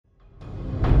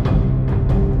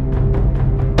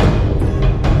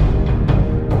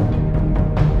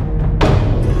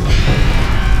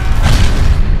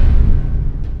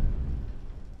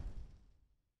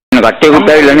කට්ටියකුත්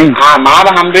ඇවිල්ලා නේ. මාව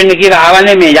හම්බෙන්න කියලා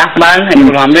ආවනේ මේ යස් බලන්න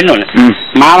ඒගොල්ලෝ හම්බෙන්න ඕනේ.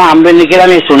 මාව හම්බෙන්න කියලා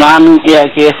මේ සුනාමි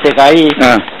කේස් එකයි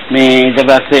මේ ඊට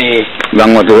පස්සේ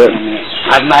ගම්වතුර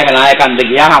අත්නායක නායකන්ද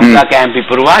ගියා හම්බලා කැම්ප්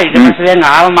පිපුරුවා. ඊට පස්සේ දැන්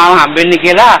ආව මාව හම්බෙන්න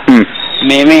කියලා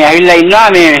මේ ඇවිල්ලා ඉන්නවා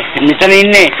මේ මෙතන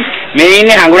ඉන්නේ මේ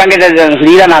ඉන්නේ හඟුරංගෙට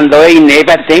ශ්‍රීලානන්ද ඔය ඉන්නේ මේ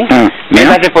පැත්තෙන් මේ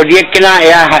පැත්තේ පොඩි එක්කෙනා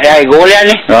එයාගේ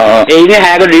ගෝලයානේ ඒ ඉන්නේ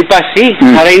හැගොඩ ඊපස්සී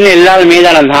අර ඉන්නේ එල්ලාල්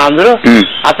මේදානන්ද හාමුදුරුවෝ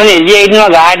අතන එළියේ ඉන්නවා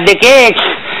ගාඩ් එකේ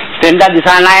සෙන්ඩා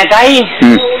දිසානායකයි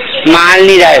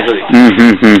මාල්නි ජයසුරි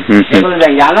ඒගොල්ලෝ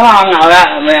දැන් යනවා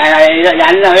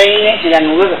යන්න වෙන්නේ දැන්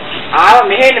මොකද ආව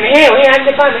මෙහෙ ඔය යන්න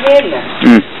එපා මෙහෙ එන්න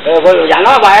ඒගොල්ලෝ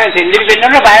යනවා බය සෙල්ලිපි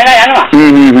පෙන්නන්න බයලා යනවා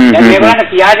දැන් මේගොල්ලන්ට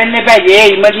කියා දෙන්න එපා මේ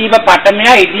ඉමදීප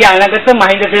පටමය ඉදී අනගත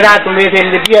මහින්ද පෙරා තුලේ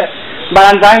සෙල්ලිපිය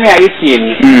බලන් තමයි මේ අයිස්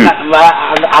තියෙන්නේ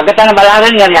අගතන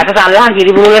බලාගෙන යන යටට අල්ලන්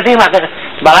කිරිබුලට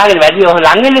බලාගෙන වැඩි ඔහ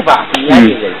ලං වෙන්න එපා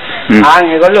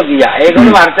ඒගොල්ලෝ ගියා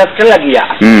ඒගොල්ලෝ වර්තස් කරලා ගියා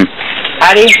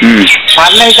හරි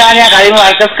පරණ විචාරය කලින්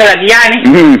වර්තස් කරලා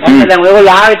ගියානේ දැන්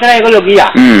ඔයගොල්ලෝ ආව විතර ඒගොල්ලෝ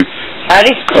ගියා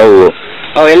හරි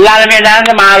ඔව් එල්ලාල මේ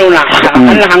දාන්න මාරු වුණා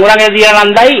අන්න හංගුරගේ දියලා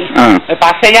නන්දයි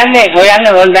පස්සේ යන්නේ ඔය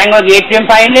යන්නේ දැන් ඔය ගේට් එකෙන්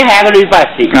පයින්නේ හැගඩු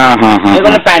විපස්සී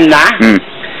ඒගොල්ලෝ පැන්නා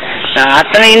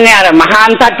අතන ඉන්නේ අර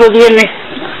මහාන් තට්ටුව තියෙන්නේ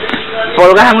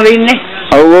පොල් ගහමුල ඉන්නේ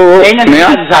ඔව් එන්නේ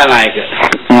දිසානායක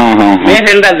මේ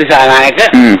සෙන්ඩා දිසානායක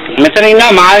මෙතන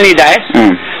ඉන්නවා මාල්නි ඩයස්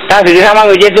තා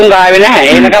දිසාමං විජේතුංග ආවේ නැහැ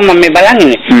ඒනකම් මම මේ බලන්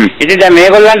ඉන්නේ ඉතින් දැන්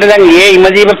මේගොල්ලන්ට දැන් මේ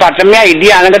ඉමදීප පටමය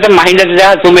ඉදී අනගත මහින්දට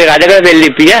දා තුමේ රජකර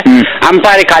දෙල්ලිපිය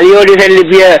අම්පාරේ කලියෝඩි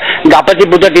සෙල්ලිපිය ගපති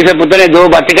පුත තිස පුතනේ දෝ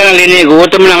බතිකන ලෙනේ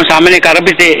ගෝතම නම් සාමනේ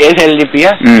කරපිටේ ඒ සෙල්ලිපිය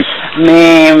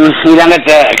මේ ඊළඟට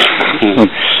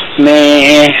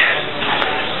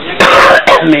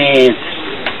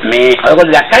මේ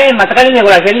ඔයගොල්ලෝ දැක්කනේ මතකද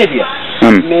මේගොල්ලෝ සෙල්ලිපිය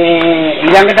මේ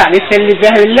ඊළඟට අනිත් සෙල්ලිපිය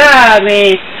ඇවිල්ලා මේ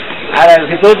අර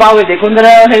සිතුල් පාවේ දෙකුන්දර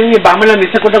සෙල්ලිපිය බමල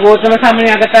මිසකොට ගෝතම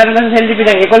සාමනේ අගතරන සෙල්ලිපිය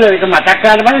දැන් ඒගොල්ලෝ ඒක මතක්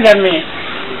කරලා බලන්න දැන් මේ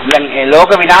දැන් ඒ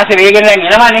ලෝක විනාශ වේගෙන දැන්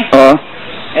එනවනේ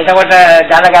එතකොට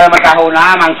ගලගමට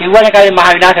අහුණා මං කිව්වනේ කලින් මහ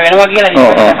විනාශ වෙනවා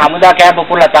කියලා හමුදා කෑම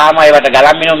පුපුරලා තාම ඒවට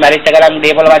ගලන් මිනු මැරිච්ච ගලන්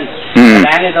දීපල වන්නේ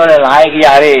නෑනේ ඒතකොට ආයේ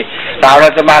ගියා අර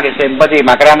රාවණතුමාගේ සෙම්පති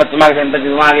මකරාමතුමාගේ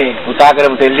සෙම්පතිතුමාගේ පුතා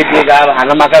කරපු තෙල්ලිපිය ගාව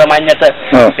හනමකර මඤ්ඤත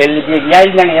තෙල්ලිපිය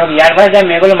ගියයි දැන් ඒක ගියාට පස්සේ දැන්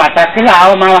මේගොල්ලෝ මතක් කරලා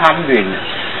ආව මාව හම්බ වෙන්න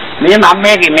මේ මම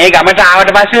මේ ගමට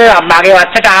ආවට පස්සේ අම්මාගේ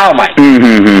වත්තට ආවමයි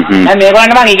දැන්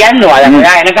මේගොල්ලන්ට මං ඉගන්නවා දැන්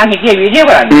ඔයා එනකන් හිටියේ වීඩියෝ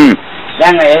කරන්නේ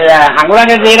දැන්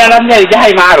හංගුරගේ දේරාලන්ද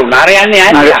විජහයි මාරු නාර යන්නේ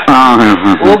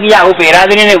ඌ ගියා ඌ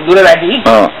පෙරාදෙනේ උදුර වැඩි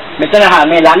මෙතන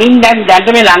මේ ළඟින් දැන්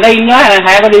මේ ළඟ ඉන්නවා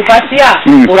හැයකට විපස්සියා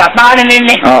ඌ රත්නාවනේ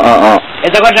ඉන්නේ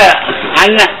එතකොට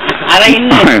අන්න අර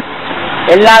ඉන්නේ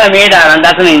එල්ලාල මේඩාරන්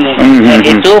දසන ඉන්නේ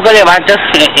ඒ තූකලේ වටස්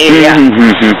ඒරියා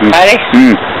හරි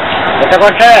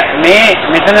එතකොට මේ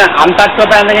මෙතන අන්තත්ව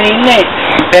පැනගෙන ඉන්නේ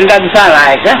සෙන්ඩා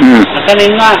දිසානායක මෙතන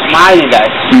ඉන්නවා මාල්නි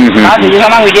ඩයස්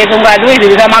දිවිසමන් විජේතුංග අඩුවේ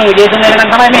දිවිසමන් විජේතුංග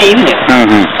එනකන් තමයි මේ ඉන්නේ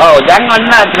ඔව් දැන් ඔන්න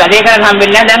වැඩේ කරන්න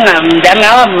හම්බෙන්නේ නැහැ දැන්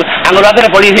ආව අඟුරතර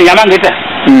පොලිසිය යමන් ගෙට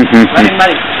වරින්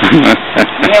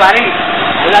මේ වරින්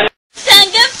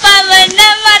සංගපවන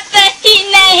මත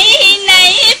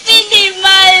හිනහි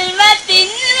පිළිමල් වතින්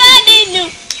වඩිනු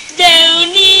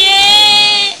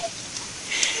දෙව්නියේ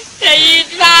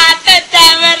තයිරාත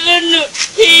තවරුණු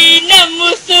හින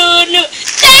මුසුණු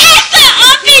තේත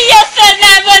අභියස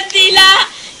නැවතිලා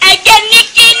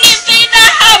අගනිකිනි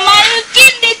පිනහමල්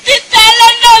කිනිති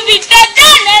තලන විට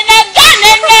ගණන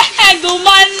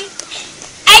හැඟුමන්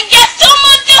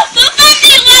අගතුමුතු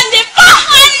සුපති වන්දි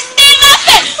පහන්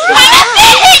දිවසේ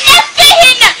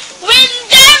වනසිහින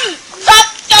වින්දම්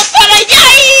සත්ත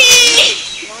පරයයි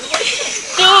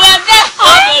දුවද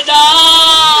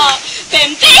හවනා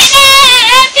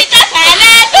පෙම්පිනේ සිත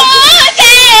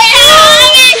සැලතුසේ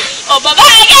ඔබ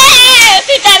වගේ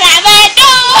සිත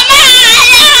රැවටුම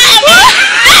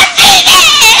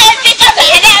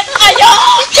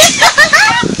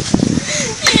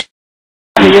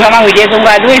දිවිසමන් විජේතුංග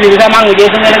අඩුවේ දිවිසමන්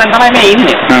විජේතුංග එනකන් තමයි මේ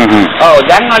ඉන්නේ ඔව්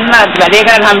දැන් ඔන්න වැඩේ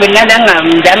කරන්න හම්බෙන්නේ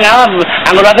නැහැ දැන් ආව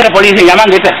අඟුරතර පොලිසිය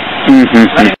යමන් ගෙට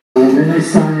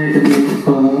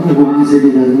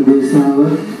වහන්සේගේ ධර්ම දේශනාව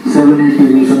ශ්‍රවණය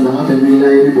කිරීම සඳහා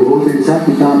පැමිණලා ඉන්න බොහෝ පිරිසක්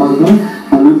ඉතාමත්ම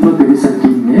අලුත්ම පිරිසක්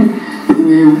ඉන්නේ. ඉතින්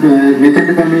මේ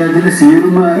මෙතෙන්ට පැමිණලා දෙන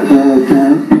සියලුම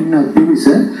පිරිස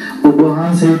ඔබ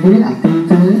වහන්සේගේ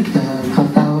අතීත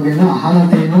කතාව ගැන අහලා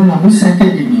තියෙනවා නමුත්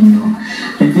සැකකින් ඉන්නවා.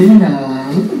 ඉතින්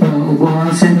ඔබ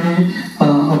වහන්සේ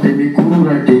අපේ මේ කුරු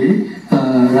රටේ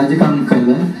රජකම් කළ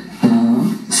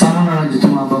සමන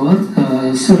රජතුමා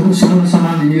බවත් සුමන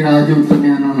සමාන රාජ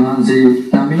උත්තමයන් වහන්සේ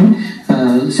නමින්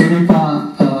සිරිපා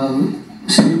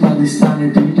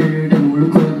දිස්ත්‍රාණයේ පිටේට මුළු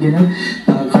කරගෙන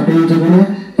කටයුතු කළ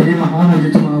ඒ මහා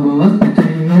රජතුමා බවත් මෙතන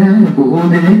ඉන්න බොහෝ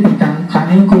දෙනෙක්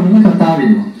කණින් කොමින් කතා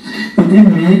වෙනවා.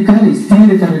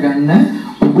 යන්න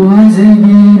ඔබ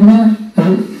වහන්සේගේම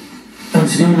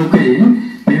ශ්‍රී මුඛයෙන්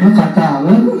මෙම කතාව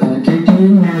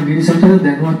කෙටියෙන් මේ විදිහට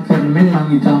දැනුවත් කරමින් මම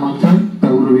ඉතාමත්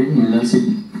ගෞරවයෙන් ඉල්ලා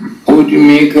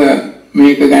සිටිනවා.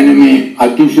 මේක ගැන මේ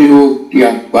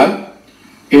අතිශයෝක්තියක්වත්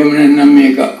එහෙම නැත්නම්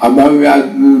මේක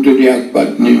අභව්‍යාත්භූත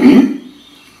දෙයක්වත් නෙමෙයි.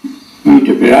 ඊට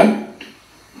පෙරත්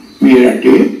මේ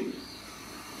රටේ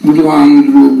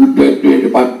බුදුහාමුදුරුවෝ බුද්ධත්වයට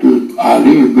පත් වූ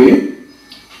ආලෝකයේ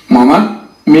මම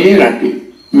මේ රටේ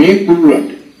මේ කුරු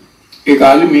රට ඒ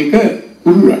කාලේ මේක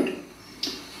කුරු රට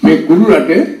මේ කුරු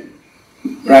රටේ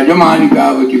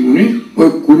රාජමාලිගාව තිබුණේ ඔය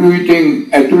කුරු විතෙන්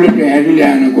ඇතුළට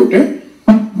හැරිලා යනකොට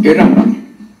එරත්නේ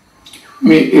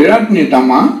මේ එරත්නේ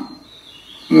තමයි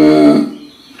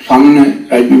සමන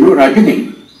රජුගේ රජකෙනෙක්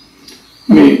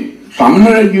මේ සමන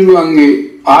රජුගේ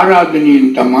ආරාධනෙන්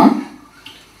තමයි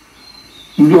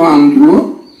බුදුහාමුදුරුවෝ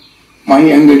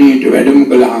මහියංගණයට වැඩම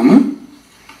කළාම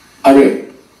අර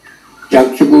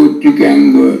යක්ෂ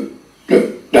ගෝත්‍රිකයන්ට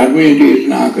ධර්මයේ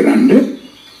දේශනා කරන්න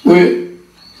ඔය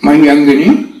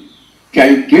මහියංගණේ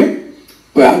චෛත්‍ය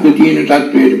ඔය අද තියෙන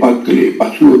තත්වයට පත් කළේ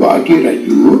පසුව වාටි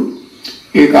රජුෝ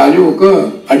ඒ කාලේ ඔක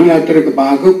අඩි 4ක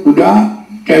 5ක කුඩා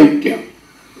චෛත්‍යයක්.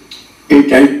 ඒ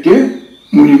චෛත්‍ය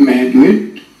මුලින්ම හැදුවේ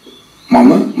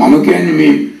මම කියන්නේ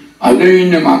මේ අද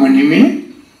ඉන්න මම නෙමෙයි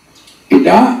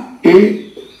එදා ඒ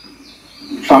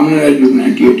සම්න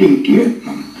රජුණටියට හිටිය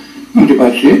මම. ඊට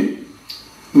පස්සේ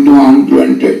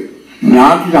බුදුහාමුදුරන්ට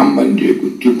ඥාති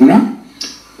සම්බන්ධයකුත් තිබුණා.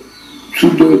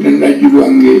 සුද්ධෝදන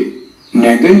රජුගේ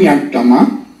නැගණියක් තමයි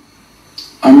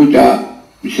අමිතා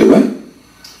විසව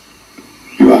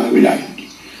විවාහ වෙලා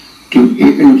හිටියේ.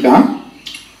 ඒක නිසා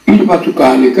ඊට පසු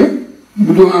කාලෙක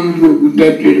බුදුහාමුදුරුවෝ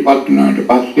බුද්ධත්වයට පත් වුණාට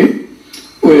පස්සේ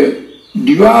ඔය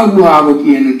දිවා ගුහාව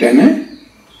කියන තැන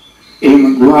එහෙම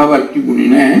ගුහාවක් තිබුණේ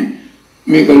නැහැ.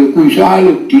 මේක ලොකු විශාල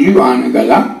තිරිවාන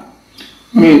ගලක්.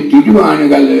 මේ තිරිවාන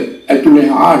ගල ඇතුලේ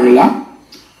ආරලා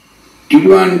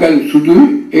තිරිවාන ගල සුදුයි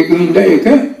ඒකින්ද ඒක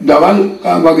දවල්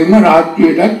වගේම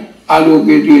රාත්‍රියටත්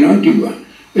ආලෝකයේ තියෙනවා තිරිවාන.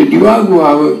 ඒ දිවා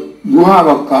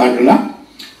ගුහාවක් ආරලා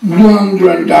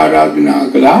බුදුහාමුදුරන්ට ආරාධනා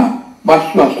කළා වස්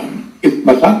වසන්න. එක්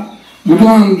වසක්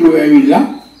බුදුහාමුදුරුවෝ ඇවිල්ලා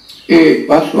ඒ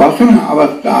වස් වසන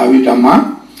අවස්ථාවේ තමයි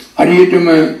හරියටම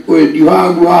ඔය දිවා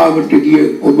ගුහාවට ගිය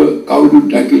ඔබ කවුරුත්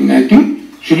දකින්නේ නැති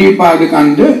ශ්‍රී පාද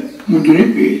කන්ද මුදුනේ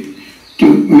වේ.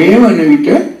 මේ වන විට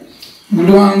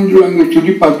බුදුහාමුදුරන්ගේ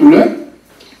ශ්‍රීපතුල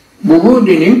බොහෝ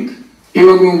දෙනෙක් ඒ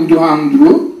වගේම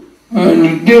බුදුහාමුදුරුවෝ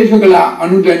නිර්දේශ කළ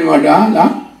අනුදැන වඩාලා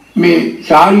මේ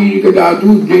ශාරීරික ධාතු,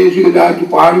 උද්දේශික ධාතු,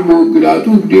 පාරිභෝගික ධාතු,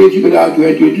 උද්දේශික ධාතු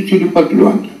හැටියට ශ්‍රීපතුල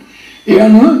වන්ත. ඒ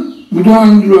අනුව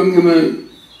බුදුහාමුදුරන්ගේම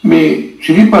මේ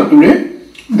ශ්‍රීපතුලේ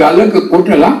ගලක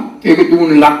කොටලා ඒක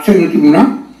තුන ලක්ෂණ තිබුණා.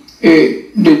 ඒ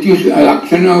දෙතිස්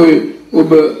ලක්ෂණ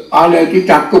ඔබ ආලයති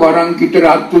චක්ක වරංකිත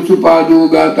රාත්තුසුපාදෝ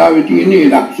ගාථාවේ තියෙන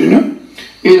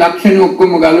ඒ ලක්ෂණ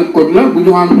ඔක්කොම ගලක කොටලා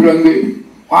බුදුහාමුදුරන්ගේ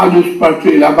පාද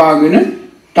ස්පර්ශය ලබාගෙන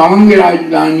තමන්ගේ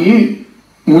රාජධානියේ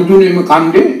මුදුනේම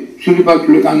කන්දේ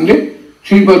ශ්‍රීපතුල කන්දේ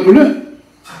ශ්‍රීපතුල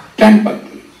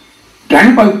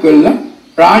තැන්පත් කළා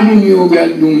රාජ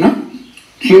නියෝගයක් දුන්නා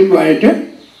සියලු අයට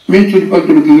මේ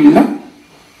ශ්‍රීපතුල ගිහිල්ලා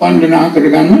වන්දනා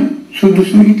කරගන්න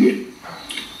සුදුසුයි කියලා.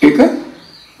 ඒක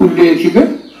උද්දේශික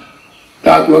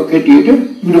ධාතුවක් හැටියට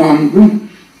බුදුහාමුදුරුවෝ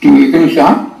ඒක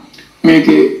නිසා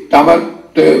මේකේ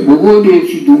තවත් බොහෝ දේ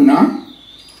සිදු වුණා.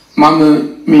 මම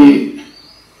මේ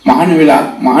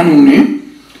මහණුනේ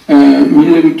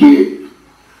මිල්ලවිටියේ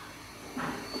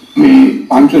මේ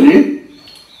පන්සලේ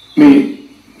මේ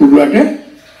කුරුලට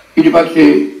ඊට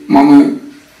පස්සේ මම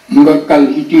මුගක් කල්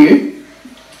හිටියේ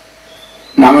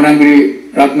නවනගරේ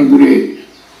රත්නපුරේ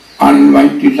ආනන්ද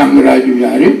මෛත්‍රී සංඝරාජ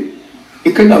විහාරේ.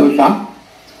 එක දවසක්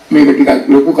මේක ටිකක්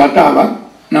ලොකු කතාවක්.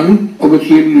 නමුත් ඔබ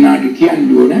සියලු දෙනාට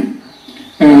කියන්න ඕන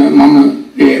මම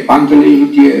ඒ පන්සලේ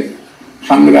හිටිය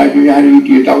සංඝරාජ විහාරේ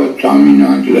හිටිය තවත් ස්වාමීන්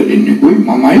වහන්සේලා දෙන්නෙකුයි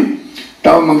මමයි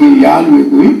තව මගේ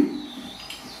යාළුවෙකුයි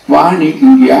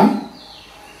වාහනයකින් ගියා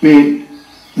මේ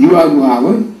දිවා ගුහාව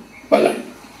බලන්න.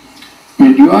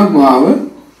 මේ දිවා ගුහාව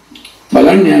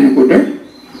බලන්න යනකොට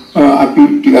අපි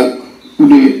ටිකක්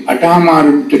උදේ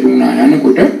 8:00 විතර වුණා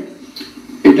යනකොට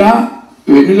එදා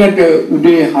වෙනදට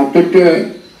උදේ 7ට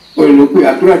ඔය ලොකු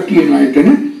යතුරක් තියෙනවා එතන.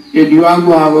 ඒ දිවා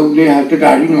ගුහාව උදේ 7ට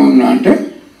අරිනවා වුණාට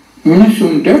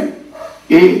මිනිසුන්ට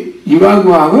ඒ දිවා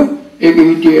ගුහාව ඒක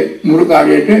හිටිය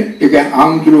මුරුකාරයට ඒක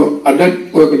ආම්තුරු අදත්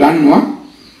ඔයක දන්නවා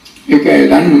ඒකයි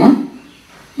දන්නවා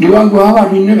දිවා ගුහාව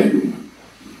අරින්න බැරිුණා.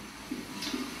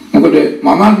 මොකද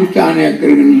මම අධිෂ්ඨානයක්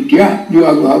කරගෙන හිටියා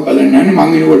දිවා ගුහාව බලන්න යන්නේ.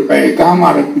 මම එනකොට පැය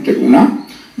එකමාරක් විතර වුණා.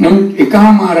 නමුත්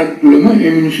එකමාරක් තුලම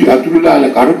මේ මිනිස්සු අතුරු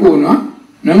දාලා කරකවනවා.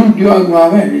 නමුත් දිවා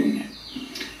ගුහාව ඇරෙන්නේ.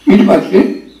 ඊට පස්සේ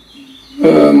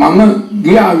මම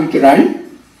ගියා විතරයි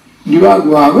දිවා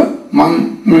ගුහාව මම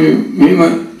මෙහෙම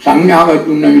සංඥාවක්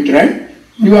දුන්නා විතරයි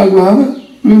දිවා ගුහාව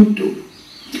විවෘත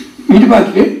ඊට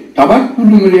පස්සේ තවත්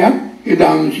පුදුම දෙයක්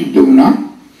එදාම සිද්ධ වුණා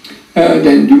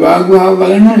දැන් දිවා ගුහාව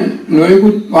බලන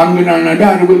නොයෙකුත් වන්දනා නඩ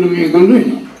අරගොල්ලෝ මේගොල්ලෝ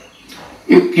එනවා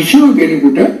ඒ කිසිම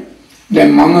කෙනෙකුට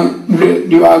දැන් මම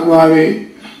දිවා ගුහාවේ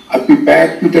අපි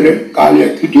පැයක් විතර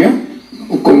කාලයක් හිටියා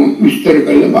ඔක්කොම විස්තර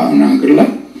කරලා භාවනා කරලා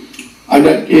අද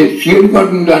ඒ සියලු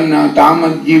කරුණු දන්නා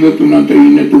තාමත් ජීවතුන් අතර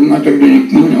ඉන්න 3-4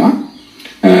 දෙනෙක් ඉන්නවා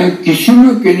කිසිම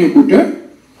කෙනෙකුට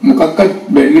මොකක්වත්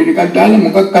බැරිය ටිකක් දාලා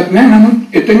මොකක්වත් නැහැ නමුත්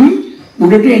එතනින්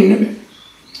උඩට එන්න බෑ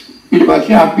ඊට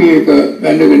පස්සේ අපි ඒක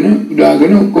වැඳගෙන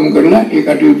උදාගෙන ඔක්කොම කරලා ඒ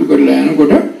කටයුතු කරලා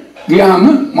යනකොට ගියාම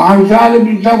මහ විශාල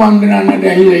පිටක් වන්දනන්නට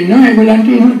ඇහිලා ඉන්නවා ඒගොල්ලන්ට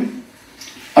ඉන්න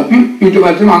අපි ඊට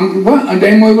පස්සේ මං කිව්වා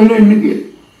දැන් ඔයගොල්ලෝ එන්න කියලා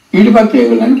ඊට පස්සේ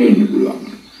ඒගොල්ලන්ට එන්න පුළුවන්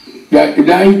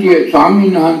එදා හිටිය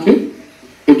ස්වාමීන් වහන්සේ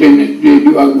එතන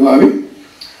දිවා ගුහාවේ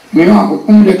මේවා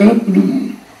ඔක්කොම දැකලා පුදුම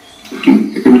වුණා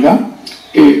ඒක නිසා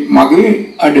ඒ මගේ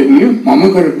අඩවිය මම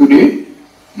කරපු දේ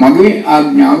මගේ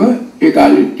ආඥාව ඒ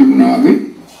කාලේ තිබුණා වගේ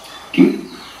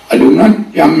අද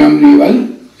උනත් යම් යම් දේවල්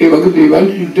ඒ වගේ දේවල්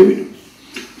සිද්ධ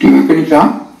වෙනවා ඒක නිසා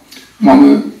මම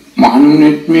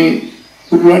මහණුනෙත් මේ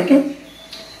කුරුරට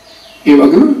ඒ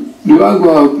වගේම දිවා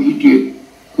ගුහාව පිහිටියේ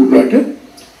කුරුරට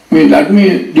මේ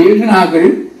ධර්මයේ දේශනා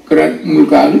කරත් මුල්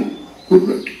කාලේ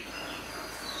කුරුරට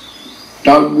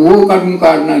තව බොහෝ කර්ම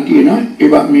කාරණා තියෙනවා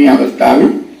ඒවා මේ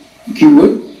අවස්ථාවේ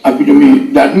කිව්වොත් අපිට මේ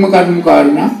ධර්ම කර්ම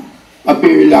කාරණා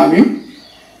අපේ වෙලාවෙන්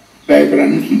වැය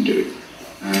කරන්න සිද්ධ වෙනවා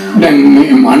දැන්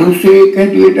මේ මිනිස්සෙක්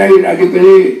හැටියටයි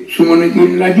රජකලේ සුමන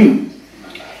කියන රජු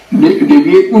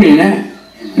දෙවියෙක් වුණේ නැහැ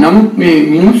නමුත් මේ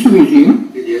මිනිස්සු විසින්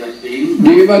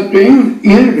දේවත්වයෙන්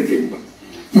ඉහළට තිබ්බා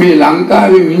මේ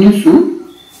ලංකාවේ මිනිස්සු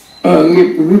ගේ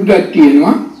පුරුද්දක්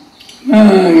තියෙනවා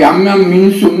යම් යම්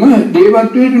මිනිස්සුම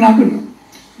දේවත්වයට නගනවා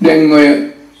දැන් ඔය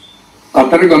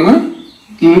කතරගම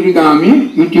කීරිගාමේ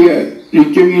හිටිය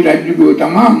ලිච්ඡවි රජුව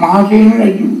තමයි මහසේන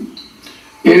රජු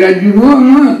ඒ රජුවම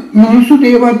මිනිස්සු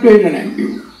දේවත්වයට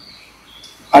නැගුවා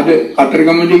අද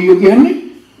කතරගම දෙවියෝ කියන්නේ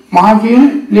මහසේන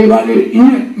දේවාලයේ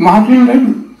ඉන්න මහසේන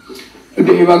රජු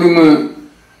ඒ වගේම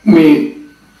මේ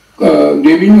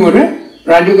දෙවිනුවර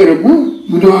රජ කරපු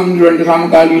බුදුහාමුදුරන්ට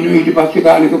සමකාලීනව ඊට පස්සේ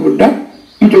කාලෙක පොඩ්ඩක්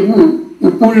හිටපු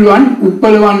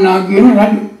උප්පලවන්නා කියන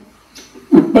රජු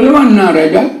උප්පලවන්නා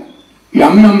රජා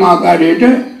යම් යම් ආකාරයට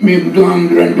මේ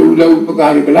බුදුහාමුදුරන්ට උදව්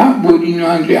උපකාර කළා බෝධීන්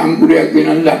වහන්සේ අංකුරයක්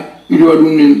ගෙනල්ලා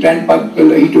ඉරවඩුන්ෙන් තැන්පත්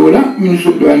කළා හිටවලා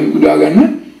මිනිසුන්ට උදා ගන්න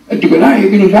ඇති කළා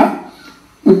ඒක නිසා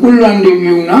උපුල්වන්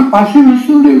දෙවියෝ වුණා පස්සේ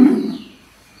විසු දෙවියෝ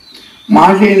වුණා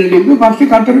මහසේන දෙවියෝ පස්සේ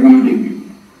කතරගම දෙවියෝ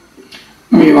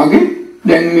මේ වගේ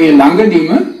දැන් මේ ළඟදිම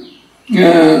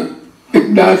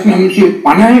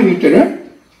 1950 විතර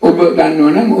ඔබ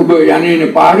දන්නවනම් ඔබ යන්නේ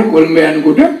පාරේ කොළඹ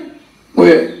යනකොට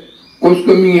ඔය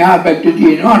කොස්කමින් යහා පැත්තේ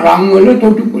තියෙනවා රන්වල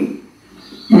තොටුපොළ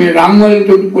මේ රන්වල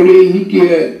තොටුපොළේ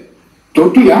හිටිය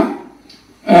තොටියා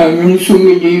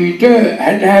මිනිසුන්ගේ ජීවිත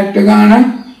 60 ගාණක්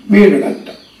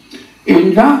බේරගත්තා ඒ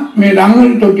නිසා මේ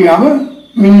රන්වල තොටියව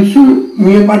මිනිසු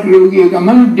මියපටලෝගිය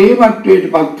ගමන් දේවත්වයට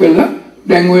පත් කළා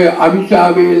දැන් ඔය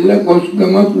අවිසාවේල්ල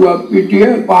කොස්ගම පුවප්පිටිය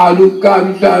පාදුක්ක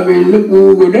අවිසාවේල්ල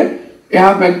පූගොඩ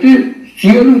එහා පැත්තේ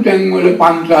සියලු තැන්වල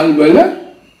පන්සල් වල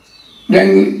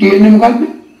දැන් තියෙන්නේ මොකද්ද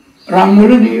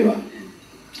රන්වල දේවල්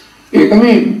ඒක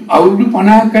මේ අවුරුදු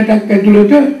 50ක් 60ක්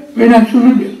ඇතුළත වෙනස්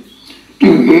වුණ දෙයක්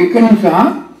ඉතින් ඒක නිසා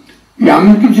යම්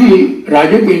කිසි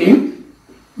රජ කෙනෙක්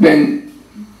දැන්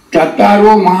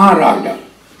චත්තාරෝ මහරජා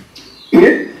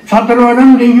ඒ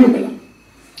සතරවරම් දෙවියෝ කළා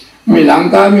මේ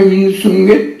ලංකාවේ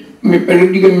මිනිස්සුන්ගේ මේ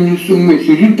පෙරදිග මිනිස්සුන්ගේ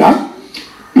සිරිතක්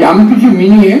යම් කිසි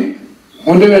මිනිහෙක්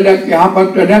හොඳ වැඩක් යහපත්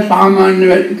වැඩක් සාමාන්‍ය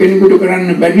කෙනෙකුට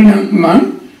කරන්න බැරි නම්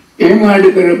එහෙම වැඩ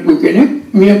කරපු කෙනෙක්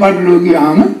මිය පරලෝ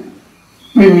ගියාම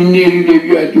මේ මින්නේරි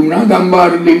දෙවියෝ ඇති වුණා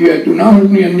ගම්බාර දෙවියෝ ඇති වුණා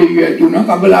හුනියන් දෙවියෝ ඇති වුණා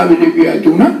කබලාවේ දෙවියෝ ඇති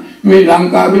වුණා මේ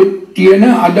ලංකාවේ තියෙන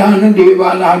අදාන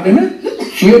දේවාල හදන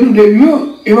සියලු දෙවියෝ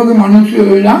ඒ වගේ මිනිස්සු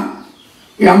වෙලා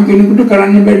යම් කෙනෙකුට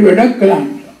කරන්න බැරි වැඩක් කළා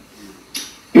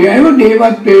ඒ අයව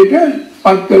දේවත්වයට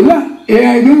පත් කළා ඒ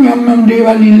අයගෙන් යම් යම්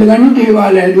දේවල් ඉල්ලගන්න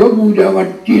දේවාල හැදුවා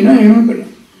පූජාවක් කියන එහෙම කළා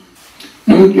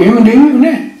නමුත් එහෙම දෙවියෝ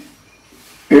නැහැ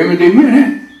එහෙම දෙවියෝ නැහැ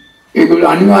ඒගොල්ලෝ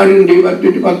අනිවාර්යෙන්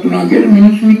දේවත්වයට පත් වුණා කියලා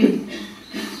මිනිස්සු හිතන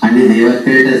අනේ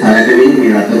දේවත්වයට සැලකෙමින්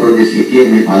මේ රට ප්‍රදේශයේ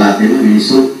මේ පළාතේම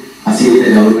මිනිස්සු අසීමිත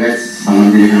ගෞරවයක්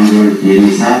සම්බන්ධ වෙනවා කියන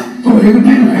නිසා ඒක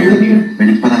තියෙනවා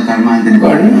වෙනිපතක් කර්මාන්තේ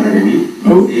පාඩනරෙමි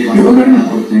ඒ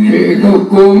වගේ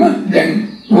කොහොම දැන්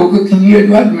ඕක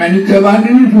කීයටවත් මැනික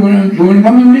වාදනේ සුවන සම්බන්ධ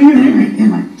නෙමෙයි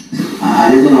එහෙමයි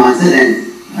ආරිතුන වාස දැන්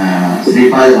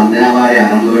ශ්‍රීපාද වන්දනාවාරය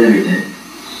ආරම්භ වෙන විට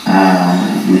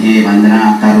මේ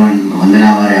වන්දනාකරුවන්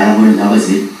වන්දනාවාරය ආරම්භ වන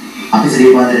දවසේ අපි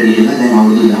ශ්‍රී පාදයට ගිහිල්ලා දැන්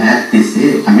අවුරුදු 10ක්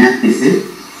තිස්සේ 9ක් තිස්සේ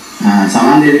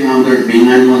සමාන්දේවි හාමුදුරුවෝ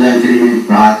පින් අනුමෝදන් කිරීමේ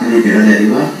ප්‍රාර්ථනාවේ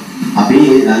පෙරදැරිව අපි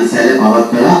දන්සැල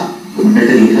පවත්වලා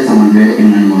උඩට ගිහිල්ලා සමාන්දේවි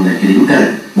පින් අනුමෝදන් කිරීම කරා.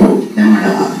 දැන් මට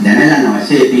දැනගන්න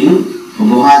අවශ්‍යයි පින් ඔබ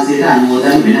වහන්සේට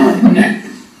අනුමෝදන් වෙනවද නැහැ.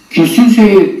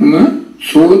 කිසිසේත්ම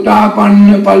සෝතාපන්න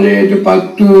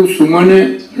ඵලයටපත් වූ සුමන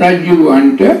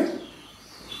රජුන්ට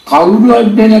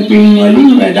කවුරුවත් දෙන පින්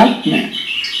වලින් වැඩක් නැහැ.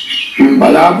 පින්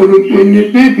බලාපොරොත්තු වෙන්නේ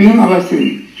නැහැ, පින් අවශ්‍ය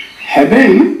වෙන්නේ.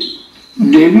 හැබැයි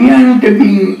දෙවියන්ට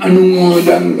පින්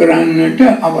අනුමෝදන් කරන්නට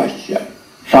අවශ්‍යයි.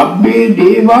 සබ්බේ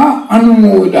දේවා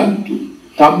අනුමෝදන්තු.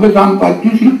 සබ්බ සම්පත්ති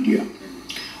සිද්ධිය.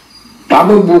 තව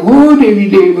බොහෝ දෙවි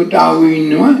දේවතාවෝ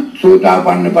ඉන්නවා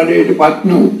සෝතාපන්න ඵලයටපත්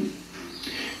නොවු.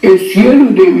 ඒ සියලු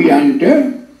දෙවියන්ට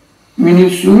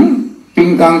මිනිසුන්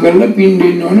පින්කම් කරලා පින්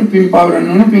දෙන්න ඕන, පින් පවරන්න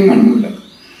ඕන, පින් අනුමෝදන්.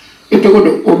 එතකොට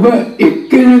ඔබ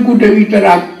එක්කෙනෙකුට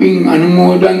විතරක් පින්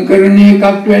අනුමෝදන් කරන එකක්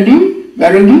වැරදි.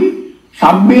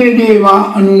 සබ්බේ දේවා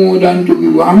අනුමෝදන්තු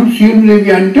කිව්වම සියලු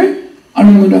දෙවියන්ට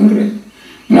අනුමෝදන් කරන්න.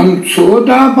 නම්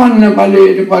සෝතාපන්න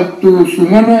ඵලයටපත් වූ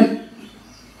සුමන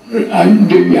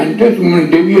දෙවියන්ට,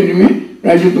 සුමන දෙවියන්ගේ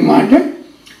රජතුමාට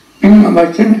පින්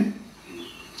අවශ්‍ය නැහැ.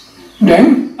 දැන්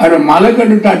අර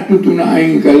මලකඩ තට්ටු තුන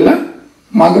අයින් කළා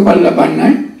මගපල්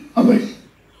ලබන්නයි අවශ්‍ය.